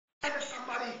At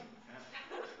somebody.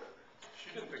 She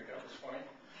didn't think that was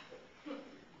funny.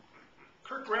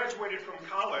 Kurt graduated from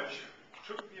college,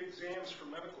 took the exams for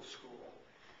medical school,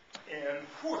 and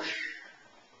whoosh,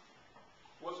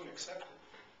 wasn't accepted.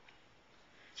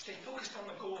 Stay focused on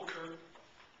the goal, Kurt.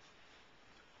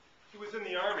 He was in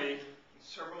the Army, and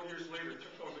several years later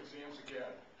took those exams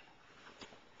again.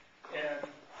 And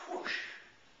whoosh,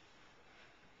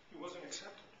 he wasn't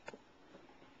accepted.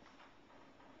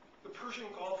 The Persian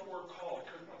Gulf War called,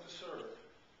 Kurt went to serve.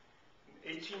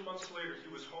 And 18 months later,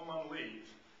 he was home on leave,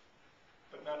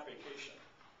 but not vacation.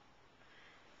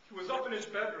 He was up in his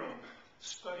bedroom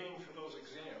studying for those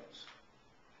exams.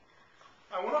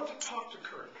 I went up to talk to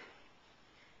Kurt,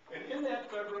 and in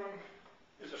that bedroom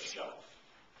is a shelf.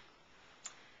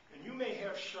 And you may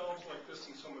have shelves like this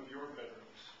in some of your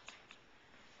bedrooms.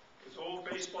 His old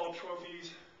baseball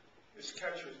trophies, his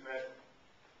catcher's mitt,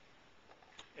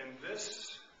 and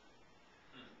this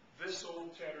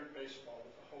old tattered baseball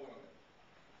with a hole in it,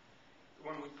 the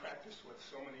one we practiced with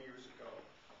so many years ago.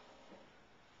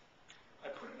 I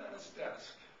put it on his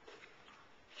desk.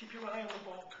 Keep your eye on the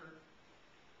ball, Kurt.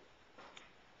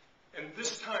 And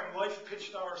this time, life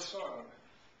pitched our son,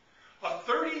 a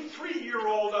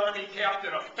 33-year-old Army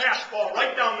captain, a fastball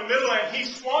right down the middle, and he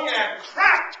swung and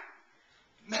cracked.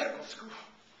 Medical school,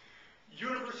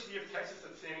 University of Texas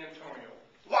at San Antonio.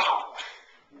 Wow!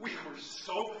 We were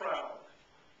so proud.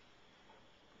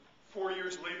 4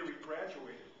 years later, he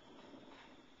graduated.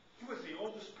 He was the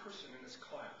oldest person in his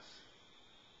class.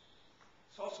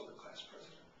 He's also the class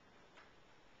president.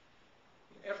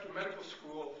 After medical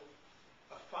school,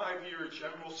 a 5-year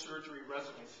general surgery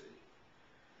residency,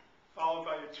 followed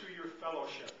by a 2-year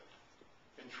fellowship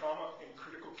in trauma and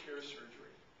critical care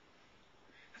surgery.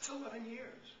 That's 11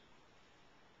 years.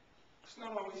 It's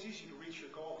not always easy to reach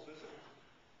your goals, is it?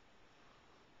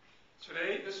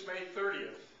 Today, this May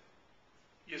 30th,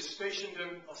 he is stationed in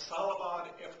Islamabad,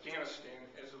 Afghanistan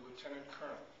as a lieutenant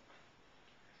colonel.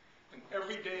 And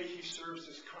every day he serves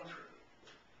his country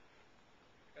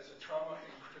as a trauma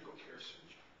and critical care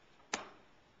surgeon.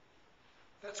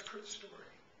 That's Kurt's story.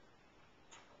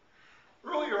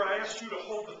 Earlier, I asked you to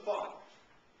hold the thought.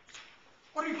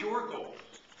 What are your goals?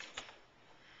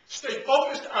 Stay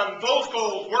focused on those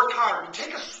goals, work hard,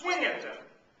 take a swing at them,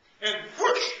 and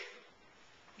whoosh,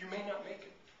 you may not make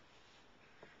it.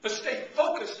 But stay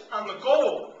focused on the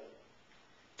goal.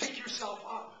 Pick yourself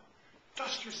up.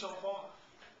 Dust yourself off.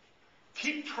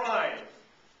 Keep trying.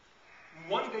 And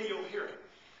one day you'll hear it.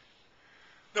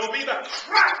 There'll be the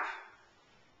crack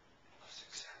of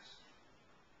success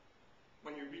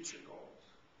when you reach your goals.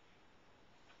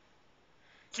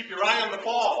 Keep your eye on the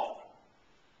ball.